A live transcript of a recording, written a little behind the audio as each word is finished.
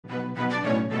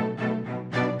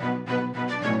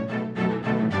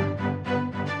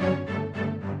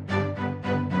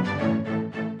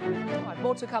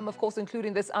more to come, of course,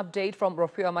 including this update from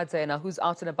Rofhiwa Madzena, who's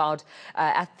out and about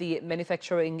at the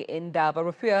manufacturing indaba.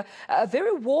 Rofhiwa, a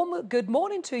very warm good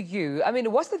morning to you. I mean,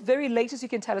 what's the very latest you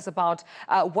can tell us about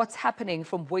what's happening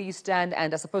from where you stand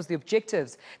and, I suppose, the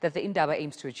objectives that the indaba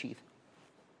aims to achieve?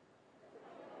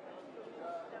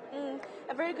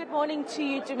 A very good morning to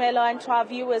you, Dumelo, and to our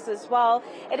viewers as well.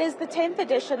 It is the 10th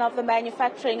edition of the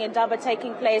Manufacturing Indaba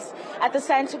taking place at the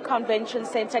Sandton Convention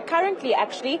Centre, currently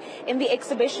actually in the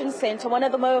Exhibition Centre, one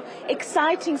of the more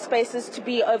exciting spaces to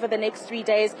be over the next 3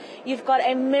 days. You've got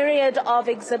a myriad of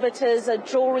exhibitors,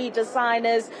 jewellery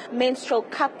designers, menstrual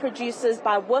cup producers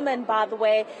by women, by the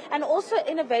way, and also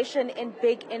innovation in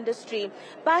big industry.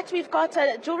 But we've got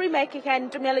a jewellery making,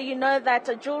 and Dumelo, you know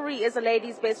that jewellery is a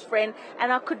lady's best friend,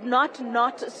 and I could not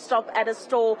stop at a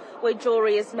store where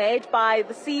jewellery is made by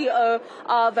the CEO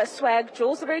of Swag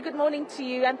Jewels. A very good morning to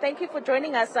you, and thank you for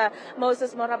joining us,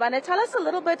 Moses Morabane. Tell us a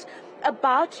little bit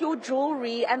about your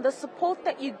jewellery and the support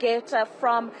that you get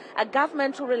from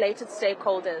governmental-related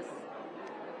stakeholders.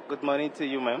 Good morning to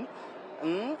you, ma'am.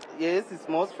 Yes, it's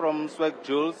most from Swag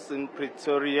Jewels in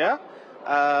Pretoria.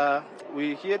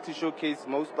 We're here to showcase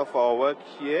most of our work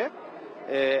here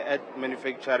at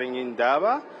Manufacturing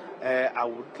Indaba. I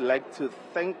would like to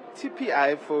thank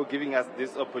TPI for giving us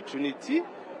this opportunity,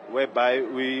 whereby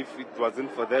if it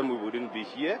wasn't for them, we wouldn't be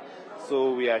here.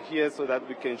 So we are here so that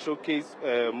we can showcase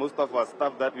most of our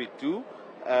stuff that we do.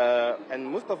 And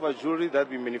most of our jewelry that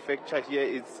we manufacture here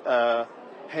is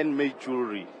handmade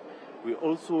jewelry. We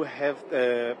also have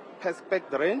the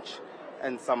Perspect range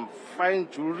and some fine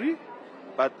jewelry,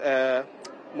 but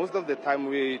most of the time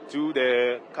we do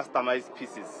the customized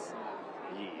pieces.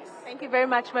 Thank you very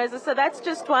much, Moses. So that's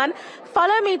just one.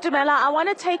 Follow me, Dumela. I want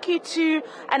to take you to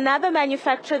another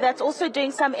manufacturer that's also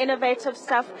doing some innovative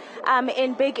stuff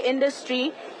in big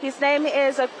industry. His name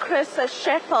is Chris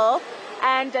Sheppel,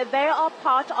 and they are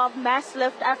part of Mass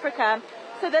Lift Africa.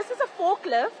 So this is a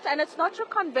forklift, and it's not your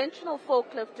conventional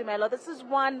forklift, Dumelo. This is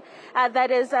one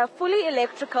that is fully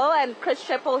electrical, and Chris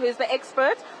Sheppel, who's the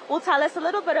expert, will tell us a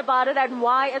little bit about it and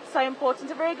why it's so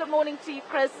important. A very good morning to you,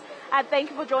 Chris. Thank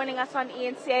you for joining us on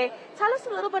eNCA. Tell us a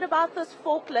little bit about this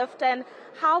forklift and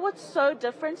how it's so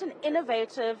different and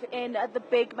innovative in the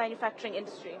big manufacturing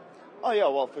industry. Oh yeah,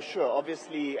 well, for sure.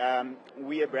 Obviously,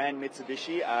 we are brand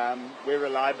Mitsubishi, where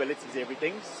reliability is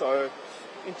everything. So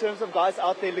in terms of guys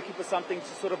out there looking for something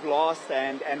to sort of last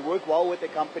and work well with the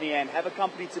company and have a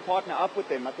company to partner up with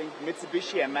them, I think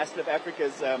Mitsubishi and Mass Lift Africa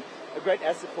is a great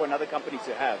asset for another company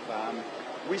to have.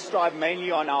 We strive mainly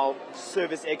on our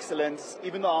service excellence,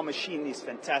 even though our machine is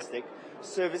fantastic.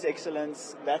 Service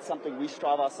excellence, that's something we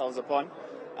strive ourselves upon.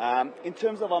 In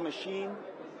terms of our machine,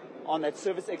 on that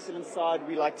service excellence side,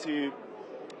 we like to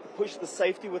push the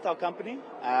safety with our company.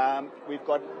 We've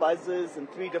got buzzers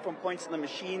and 3 different points in the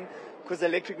machine, because the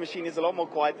electric machine is a lot more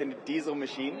quiet than a diesel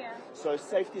machine. Yeah. So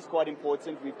safety is quite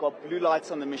important. We've got blue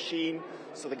lights on the machine,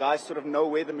 so the guys sort of know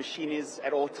where the machine is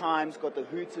at all times. Got the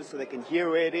hooters so they can hear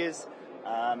where it is.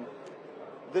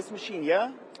 This machine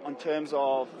here, in terms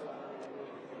of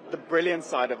the brilliant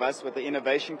side of us with the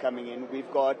innovation coming in, we've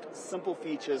got simple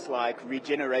features like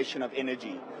regeneration of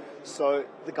energy. So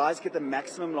the guys get the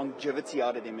maximum longevity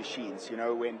out of their machines. You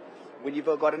know, when you've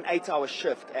got an 8-hour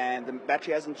shift and the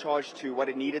battery hasn't charged to what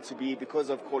it needed to be because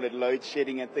of, call it, load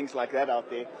shedding and things like that out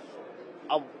there,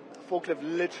 our forklift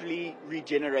literally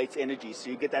regenerates energy, so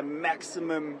you get that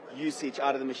maximum usage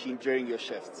out of the machine during your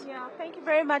shifts. Yeah, thank you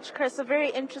very much, Chris. A very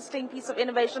interesting piece of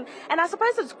innovation, and I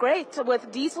suppose it's great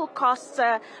with diesel costs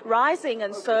rising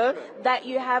and so that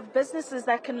you have businesses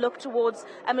that can look towards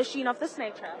a machine of this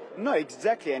nature. No,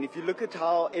 exactly, and if you look at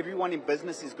how everyone in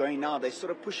business is going now, they're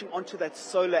sort of pushing onto that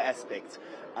solar aspect.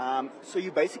 So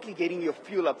you're basically getting your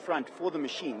fuel up front for the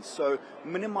machine. So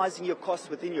minimizing your costs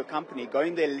within your company,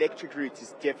 going the electric route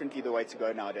is definitely the way to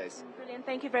go nowadays. Brilliant.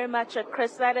 Thank you very much,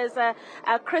 Chris. That is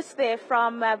Chris there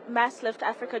from Mass Lift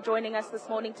Africa joining us this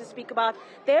morning to speak about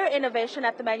their innovation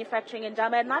at the Manufacturing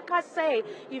Indaba. And like I say,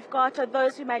 you've got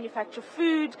those who manufacture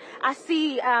food. I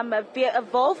see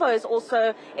Volvo is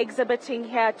also exhibiting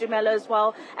here at Dumelo as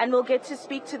well, and we'll get to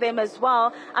speak to them as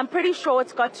well. I'm pretty sure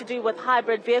it's got to do with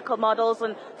hybrid vehicle models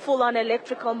and full-on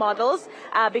electrical models,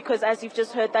 because as you've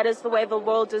just heard, that is the way the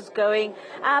world is going.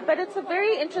 But it's a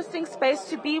very interesting space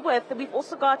to be with. We've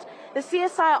also got the The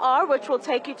CSIR, which we'll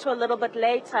take you to a little bit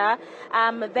later,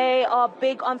 they are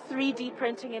big on 3D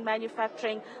printing in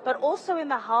manufacturing, but also in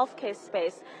the healthcare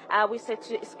space. We said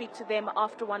to speak to them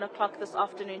after 1 o'clock this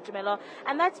afternoon, Jamila.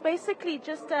 And that's basically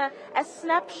just a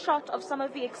snapshot of some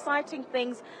of the exciting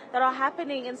things that are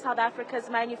happening in South Africa's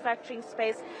manufacturing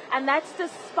space. And that's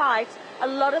despite a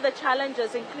lot of the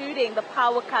challenges, including the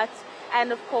power cuts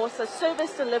and, of course, a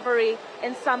service delivery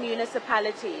in some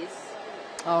municipalities.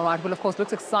 All right. Well, of course,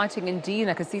 looks exciting indeed.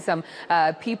 And I can see some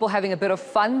people having a bit of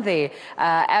fun there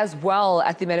as well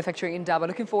at the manufacturing indaba.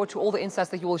 Looking forward to all the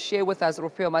insights that you will share with us,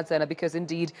 Rofhiwa Madzena, because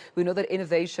indeed we know that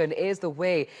innovation is the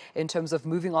way in terms of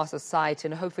moving our society.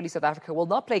 And hopefully South Africa will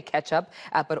not play catch up,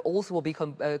 but also will be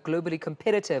globally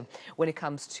competitive when it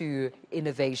comes to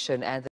innovation and